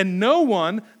purposes, and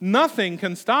nothing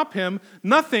can stop him.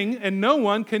 Nothing and no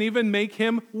one can even make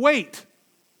him wait.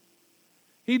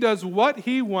 He does what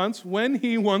he wants when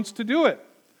he wants to do it.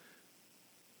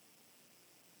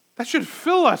 That should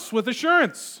fill us with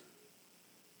assurance.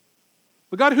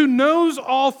 The God who knows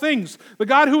all things, the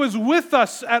God who is with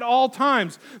us at all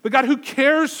times, the God who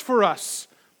cares for us,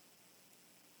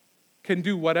 can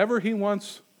do whatever he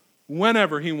wants,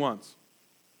 whenever he wants.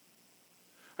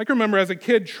 I can remember as a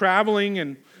kid traveling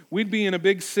and we'd be in a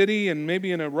big city and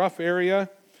maybe in a rough area,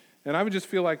 and I would just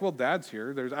feel like, well, Dad's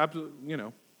here. There's absolutely, I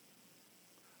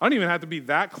don't even have to be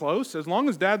that close. As long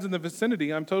as Dad's in the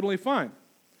vicinity, I'm totally fine.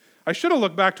 I should have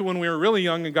looked back to when we were really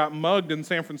young and got mugged in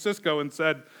San Francisco and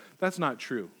said, that's not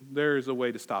true. There's a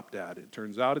way to stop Dad. It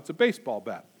turns out it's a baseball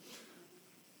bat.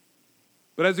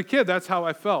 But as a kid, that's how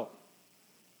I felt.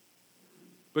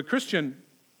 But Christian,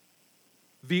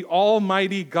 the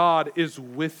Almighty God is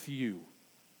with you.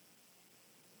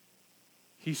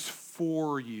 He's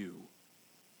for you.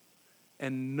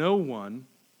 And no one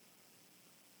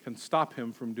can stop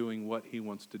him from doing what he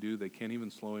wants to do. They can't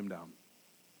even slow him down.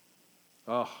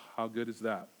 Oh, how good is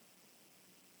that?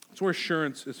 That's where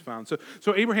assurance is found.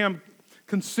 So Abraham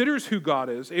considers who God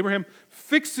is. Abraham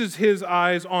fixes his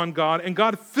eyes on God, and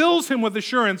God fills him with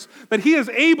assurance that he is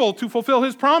able to fulfill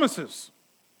his promises.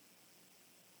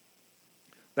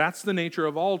 That's the nature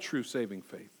of all true saving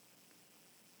faith.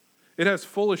 It has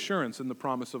full assurance in the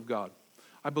promise of God.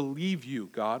 I believe you,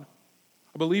 God.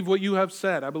 I believe what you have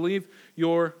said. I believe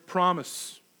your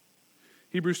promise.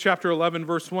 Hebrews chapter 11,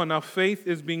 verse 1. Now faith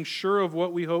is being sure of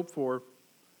what we hope for,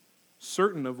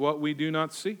 certain of what we do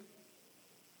not see.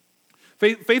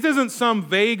 Faith isn't some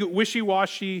vague,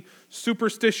 wishy-washy,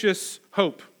 superstitious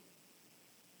hope.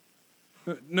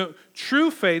 No,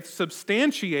 true faith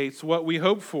substantiates what we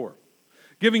hope for,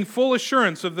 giving full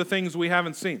assurance of the things we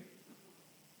haven't seen.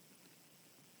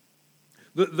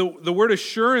 The word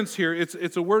assurance here,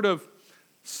 it's a word of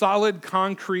solid,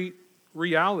 concrete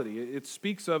reality. It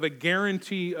speaks of a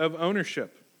guarantee of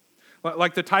ownership,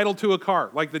 like the title to a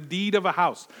car, like the deed of a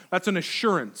house. That's an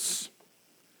assurance.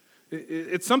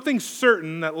 It's something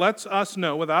certain that lets us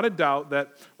know without a doubt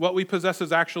that what we possess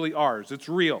is actually ours. It's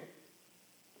real.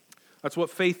 That's what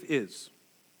faith is.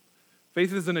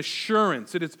 Faith is an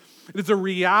assurance. It is a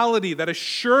reality that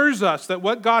assures us that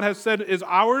what God has said is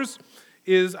ours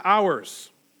is ours.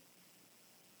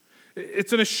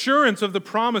 It's an assurance of the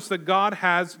promise that God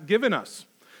has given us.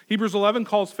 Hebrews 11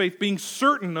 calls faith being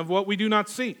certain of what we do not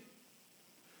see.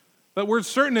 That word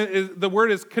certain, the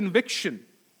word is conviction.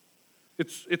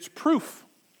 It's proof.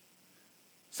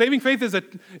 Saving faith is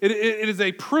it is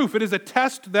a proof. It is a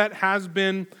test that has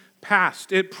been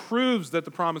passed. It proves that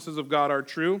the promises of God are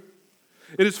true.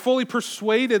 It is fully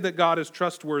persuaded that God is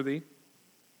trustworthy.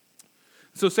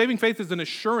 So saving faith is an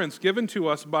assurance given to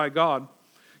us by God,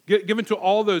 given to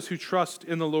all those who trust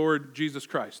in the Lord Jesus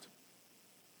Christ.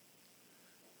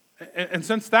 And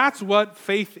since that's what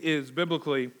faith is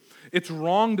biblically, it's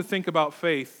wrong to think about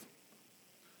faith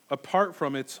apart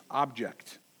from its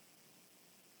object.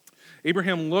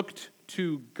 Abraham looked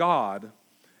to God,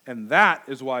 and that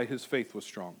is why his faith was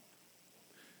strong.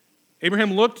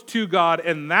 Abraham looked to God,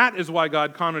 and that is why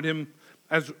God counted him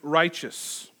as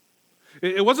righteous.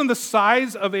 It wasn't the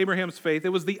size of Abraham's faith, it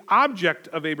was the object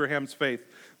of Abraham's faith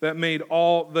that made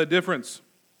all the difference.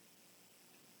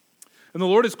 And the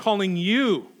Lord is calling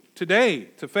you today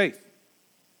to faith.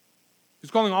 He's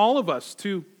calling all of us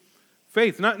to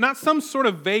faith, not some sort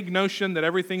of vague notion that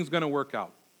everything's going to work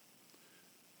out.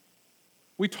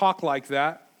 We talk like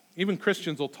that. Even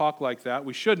Christians will talk like that.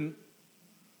 We shouldn't.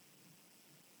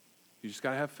 You just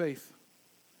got to have faith.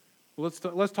 Well,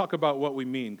 let's talk about what we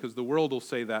mean, because the world will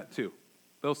say that too.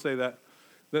 They'll say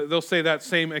that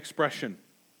same expression.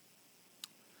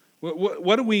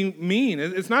 What do we mean?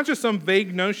 It's not just some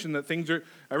vague notion that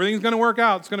everything's going to work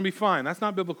out, it's going to be fine. That's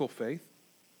not biblical faith.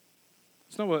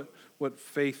 It's not what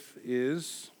faith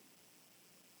is.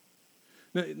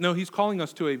 No, he's calling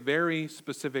us to a very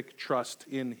specific trust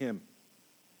in him.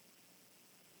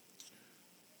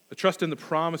 A trust in the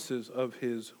promises of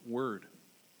his word.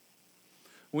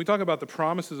 When we talk about the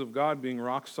promises of God being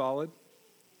rock solid,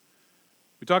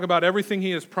 we talk about everything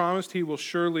he has promised he will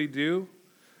surely do,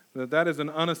 that is an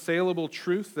unassailable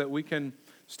truth that we can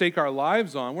stake our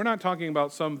lives on. We're not talking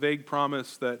about some vague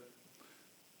promise that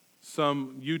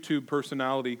some YouTube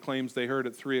personality claims they heard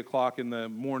at 3 o'clock in the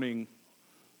morning,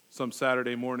 some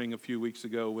Saturday morning a few weeks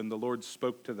ago when the Lord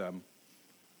spoke to them.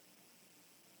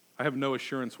 I have no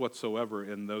assurance whatsoever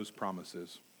in those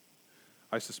promises.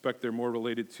 I suspect they're more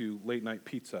related to late night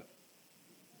pizza.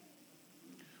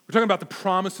 We're talking about the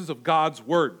promises of God's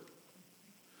word.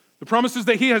 The promises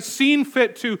that he has seen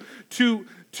fit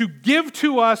to give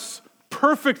to us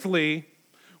perfectly.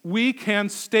 We can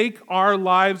stake our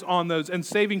lives on those, and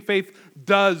saving faith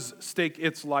does stake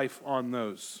its life on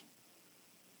those.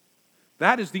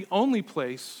 That is the only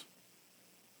place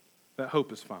that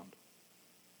hope is found.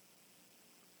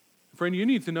 Friend, you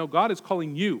need to know God is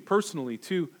calling you personally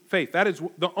to faith. That is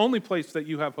the only place that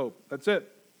you have hope. That's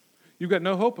it. You've got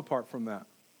no hope apart from that.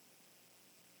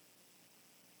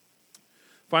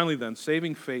 Finally then,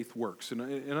 saving faith works.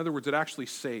 In other words, it actually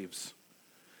saves.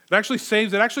 It actually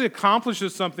saves, it actually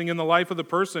accomplishes something in the life of the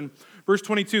person. Verse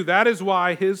 22, that is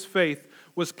why his faith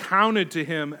was counted to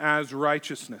him as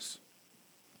righteousness.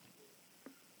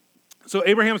 So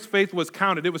Abraham's faith was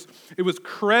counted. It was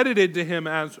credited to him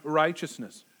as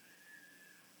righteousness.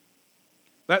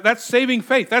 That's saving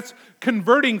faith. That's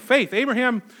converting faith.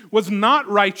 Abraham was not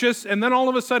righteous, and then all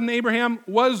of a sudden Abraham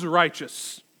was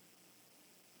righteous.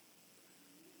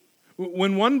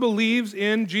 When one believes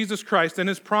in Jesus Christ and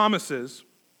his promise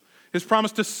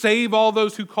to save all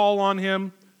those who call on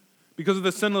him because of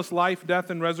the sinless life,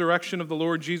 death, and resurrection of the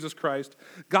Lord Jesus Christ,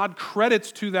 God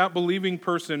credits to that believing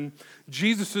person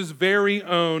Jesus' very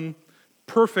own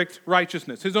perfect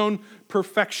righteousness, his own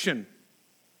perfection.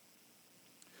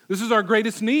 This is our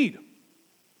greatest need.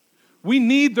 We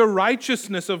need the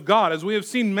righteousness of God. As we have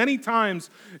seen many times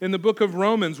in the book of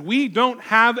Romans, we don't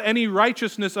have any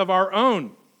righteousness of our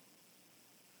own.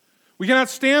 We cannot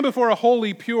stand before a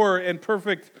holy, pure, and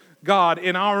perfect God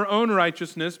in our own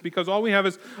righteousness because all we have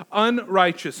is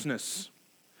unrighteousness.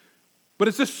 But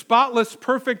it's this spotless,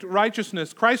 perfect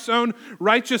righteousness, Christ's own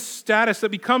righteous status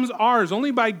that becomes ours only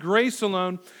by grace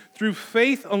alone, through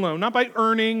faith alone, not by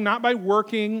earning, not by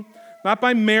working, not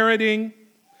by meriting.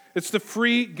 It's the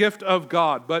free gift of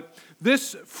God. But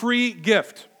this free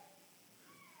gift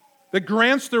that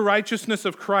grants the righteousness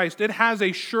of Christ, it has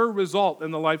a sure result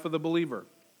in the life of the believer.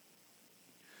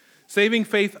 Saving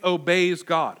faith obeys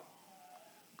God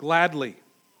gladly,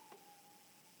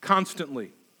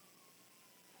 constantly.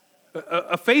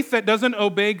 A faith that doesn't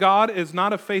obey God is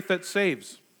not a faith that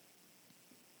saves.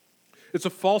 It's a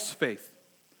false faith.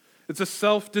 It's a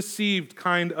self-deceived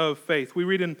kind of faith. We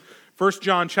read in 1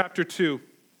 John chapter 2,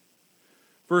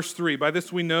 verse 3, by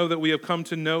this we know that we have come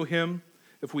to know him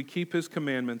if we keep his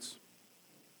commandments.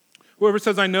 Whoever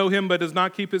says, I know him, but does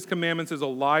not keep his commandments is a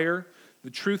liar. The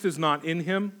truth is not in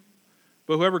him.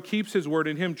 But whoever keeps his word,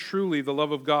 in him truly the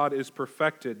love of God is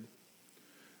perfected.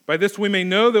 By this we may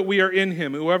know that we are in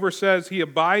him. Whoever says he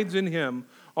abides in him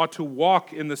ought to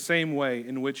walk in the same way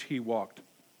in which he walked.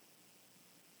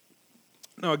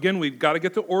 Now again, we've got to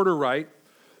get the order right.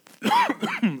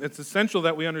 It's essential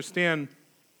that we understand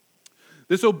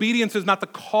this obedience is not the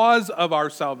cause of our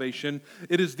salvation.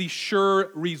 It is the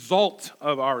sure result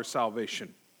of our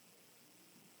salvation.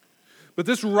 But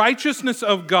this righteousness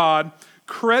of God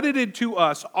credited to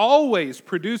us always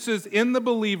produces in the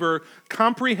believer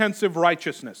comprehensive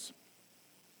righteousness.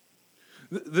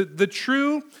 The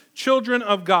true children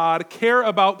of God care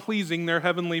about pleasing their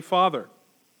heavenly Father.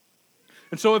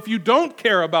 And so if you don't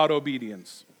care about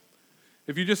obedience,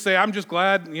 if you just say, I'm just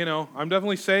glad, I'm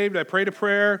definitely saved, I prayed a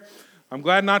prayer, I'm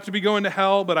glad not to be going to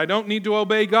hell, but I don't need to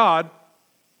obey God.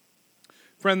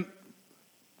 Friend,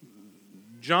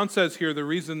 John says here the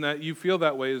reason that you feel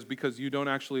that way is because you don't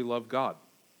actually love God.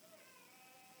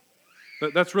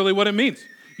 That's really what it means.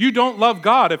 You don't love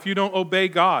God if you don't obey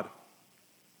God.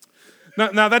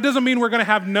 Now that doesn't mean we're going to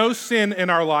have no sin in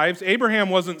our lives.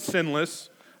 Abraham wasn't sinless,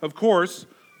 of course.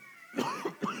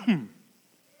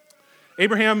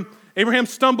 Abraham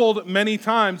stumbled many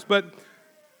times, but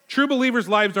true believers'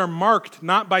 lives are marked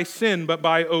not by sin, but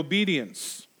by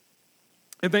obedience.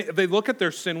 And they look at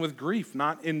their sin with grief,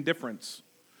 not indifference.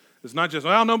 It's not just,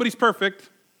 well, nobody's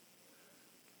perfect.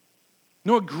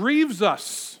 No, it grieves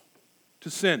us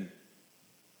to sin.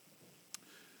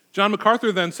 John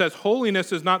MacArthur then says,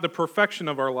 holiness is not the perfection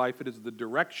of our life, it is the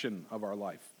direction of our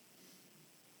life.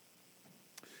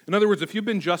 In other words, if you've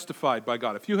been justified by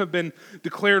God, if you have been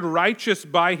declared righteous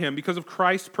by him because of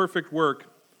Christ's perfect work,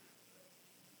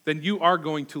 then you are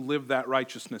going to live that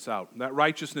righteousness out. That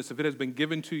righteousness, if it has been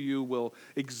given to you, will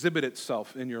exhibit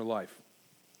itself in your life.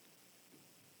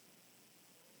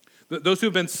 Those who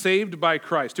have been saved by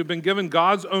Christ, who have been given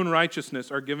God's own righteousness,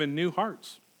 are given new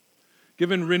hearts,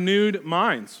 given renewed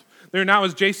minds. They're now,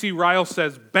 as J.C. Ryle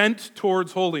says, bent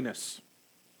towards holiness.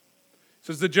 He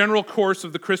says the general course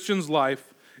of the Christian's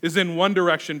life is in one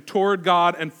direction, toward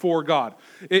God and for God.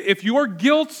 If your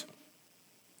guilt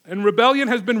and rebellion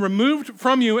has been removed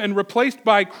from you and replaced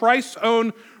by Christ's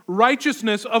own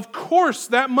righteousness, of course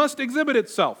that must exhibit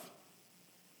itself.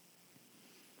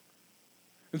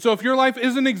 And so if your life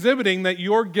isn't exhibiting that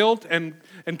your guilt and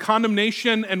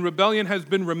condemnation and rebellion has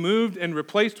been removed and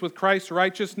replaced with Christ's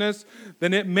righteousness,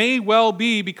 then it may well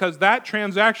be because that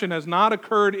transaction has not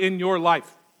occurred in your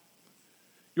life.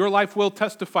 Your life will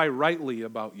testify rightly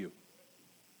about you.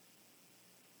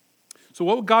 So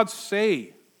what would God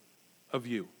say of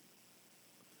you?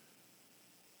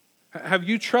 Have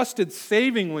you trusted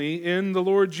savingly in the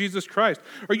Lord Jesus Christ?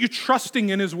 Are you trusting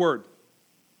in his word?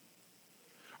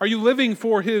 Are you living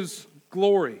for his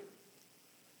glory?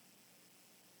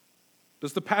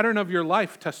 Does the pattern of your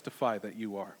life testify that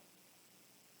you are?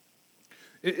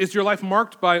 Is your life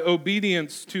marked by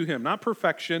obedience to Him? Not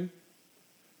perfection,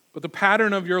 but the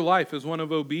pattern of your life is one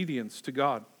of obedience to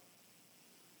God.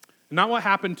 Not what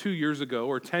happened 2 years ago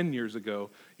or 10 years ago.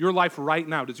 Your life right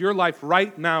now. Does your life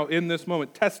right now in this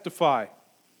moment testify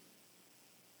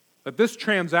that this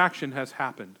transaction has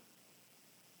happened?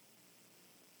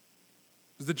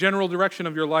 Is the general direction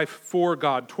of your life for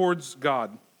God, towards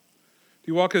God? Do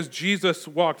you walk as Jesus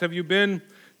walked? Have you been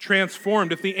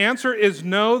transformed? If the answer is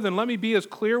no, then let me be as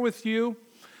clear with you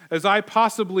as I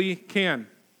possibly can.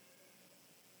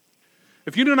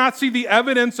 If you do not see the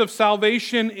evidence of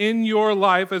salvation in your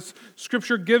life as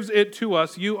Scripture gives it to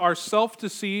us, you are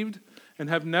self-deceived and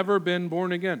have never been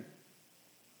born again.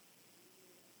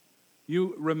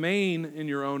 You remain in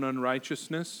your own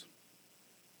unrighteousness.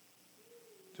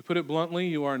 To put it bluntly,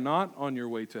 you are not on your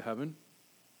way to heaven.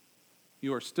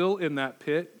 You are still in that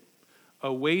pit,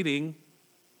 awaiting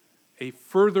a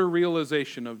further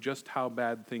realization of just how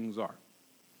bad things are.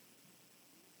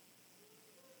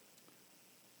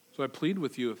 So I plead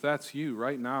with you, if that's you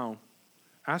right now,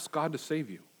 ask God to save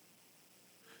you.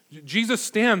 Jesus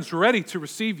stands ready to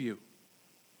receive you.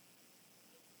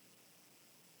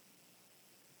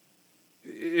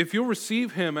 If you'll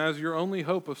receive Him as your only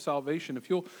hope of salvation, if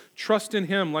you'll trust in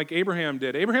Him like Abraham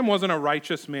did. Abraham wasn't a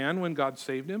righteous man when God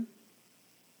saved him.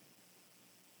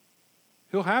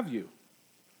 He'll have you.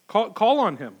 Call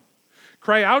on Him.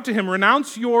 Cry out to Him.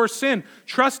 Renounce your sin.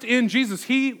 Trust in Jesus.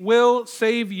 He will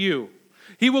save you.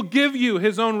 He will give you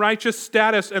His own righteous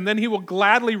status, and then He will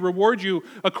gladly reward you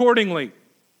accordingly.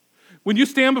 When you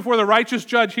stand before the righteous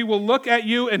judge, He will look at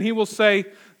you and He will say,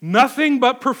 nothing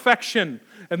but perfection.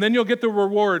 And then you'll get the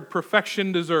reward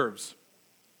perfection deserves.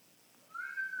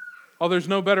 Oh, there's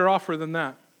no better offer than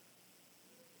that.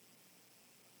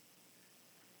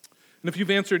 And if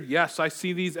you've answered, yes, I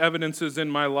see these evidences in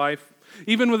my life,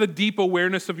 even with a deep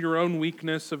awareness of your own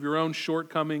weakness, of your own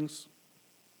shortcomings,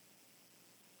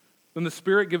 then the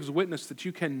Spirit gives witness that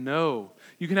you can know,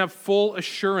 you can have full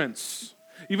assurance,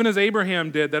 even as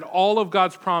Abraham did, that all of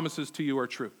God's promises to you are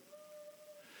true.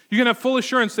 You can have full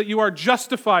assurance that you are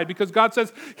justified because God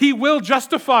says He will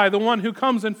justify the one who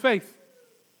comes in faith.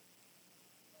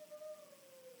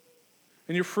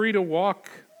 And you're free to walk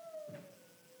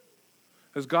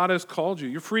as God has called you.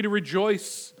 You're free to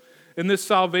rejoice in this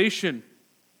salvation.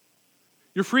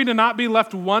 You're free to not be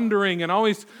left wondering and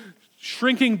always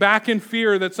shrinking back in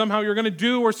fear that somehow you're going to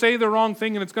do or say the wrong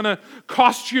thing and it's going to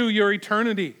cost you your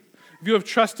eternity. If you have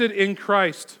trusted in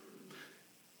Christ,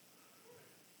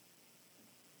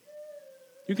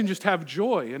 you can just have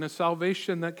joy in a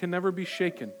salvation that can never be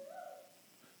shaken.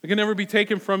 It can never be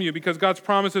taken from you because God's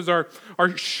promises are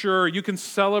sure. You can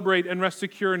celebrate and rest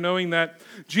secure knowing that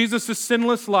Jesus'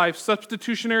 sinless life,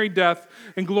 substitutionary death,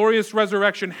 and glorious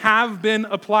resurrection have been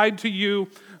applied to you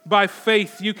by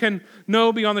faith. You can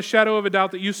know beyond the shadow of a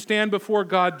doubt that you stand before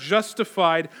God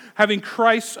justified, having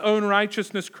Christ's own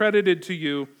righteousness credited to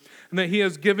you, and that He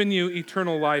has given you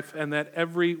eternal life, and that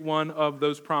every one of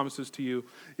those promises to you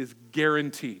is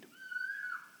guaranteed.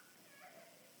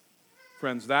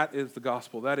 Friends, that is the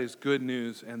gospel. That is good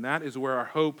news, and that is where our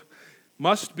hope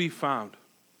must be found.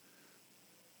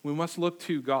 We must look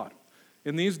to God.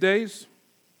 In these days,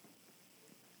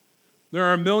 there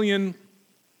are a million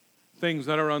things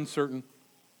that are uncertain.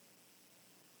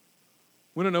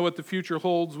 We don't know what the future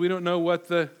holds. We don't know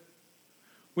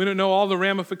all the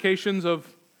ramifications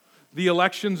of the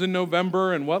elections in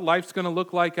November and what life's going to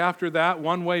look like after that,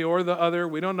 one way or the other.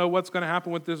 We don't know what's going to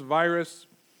happen with this virus.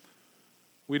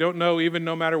 We don't know, even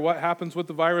no matter what happens with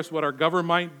the virus, what our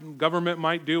government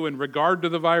might do in regard to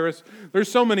the virus. There's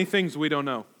so many things we don't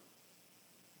know.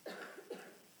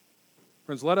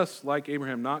 Friends, let us, like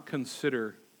Abraham, not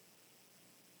consider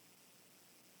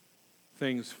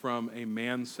things from a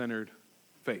man-centered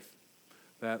faith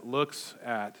that looks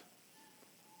at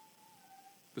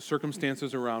the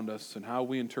circumstances around us and how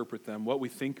we interpret them, what we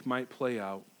think might play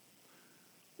out,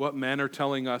 what men are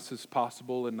telling us is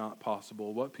possible and not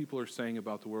possible, what people are saying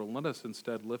about the world. Let us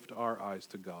instead lift our eyes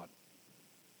to God,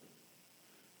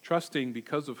 trusting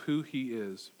because of who He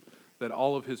is that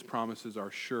all of His promises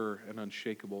are sure and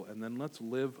unshakable, and then let's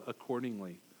live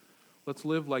accordingly. Let's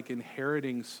live like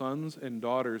inheriting sons and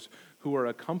daughters who are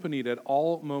accompanied at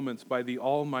all moments by the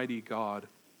Almighty God,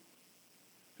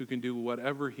 who can do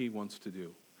whatever He wants to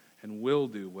do and will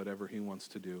do whatever He wants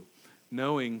to do,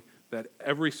 knowing that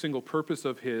every single purpose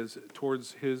of His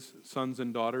towards His sons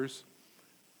and daughters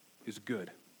is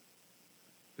good.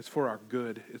 It's for our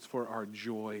good. It's for our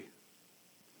joy.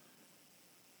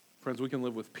 Friends, we can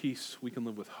live with peace. We can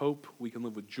live with hope. We can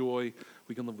live with joy.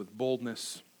 We can live with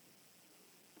boldness.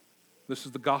 This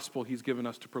is the gospel he's given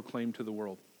us to proclaim to the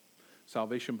world.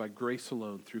 Salvation by grace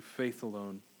alone, through faith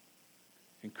alone,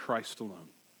 in Christ alone.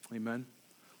 Amen?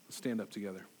 Let's stand up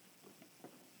together.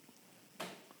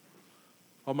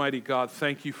 Almighty God,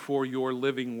 thank you for your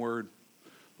living word.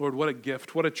 Lord, what a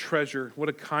gift, what a treasure, what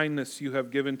a kindness you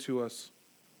have given to us.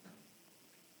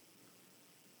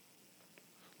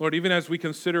 Lord, even as we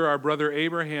consider our brother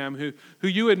Abraham, who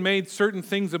you had made certain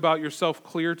things about yourself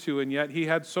clear to, and yet he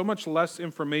had so much less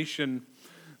information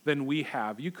than we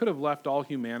have. You could have left all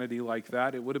humanity like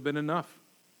that. It would have been enough.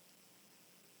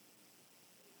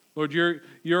 Lord,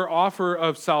 your offer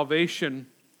of salvation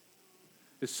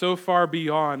is so far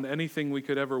beyond anything we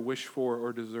could ever wish for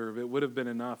or deserve. It would have been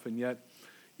enough, and yet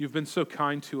you've been so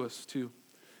kind to us to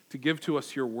give to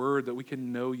us your word that we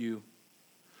can know you.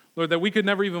 Lord, that we could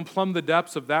never even plumb the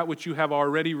depths of that which you have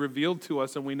already revealed to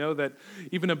us, and we know that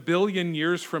even 1 billion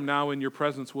years from now in your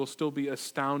presence, we'll still be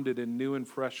astounded in new and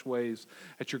fresh ways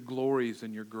at your glories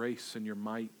and your grace and your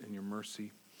might and your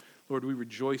mercy. Lord, we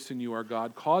rejoice in you, our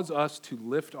God. Cause us to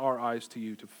lift our eyes to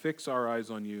you, to fix our eyes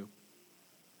on you,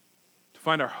 to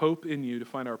find our hope in you, to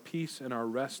find our peace and our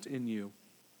rest in you.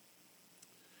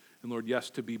 And Lord, yes,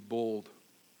 to be bold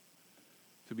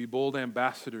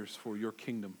ambassadors for your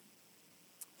kingdom,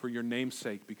 for your name's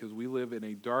sake, because we live in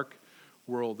a dark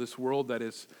world, this world that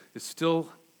is still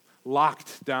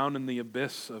locked down in the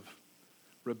abyss of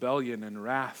rebellion and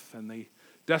wrath, and they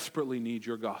desperately need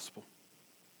your gospel.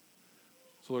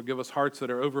 So Lord, give us hearts that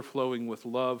are overflowing with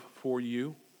love for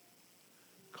you,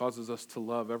 causes us to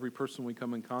love every person we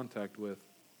come in contact with.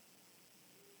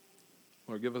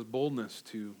 Lord, give us boldness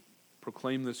to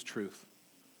proclaim this truth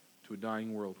to a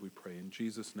dying world, we pray. In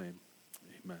Jesus' name,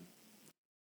 amen.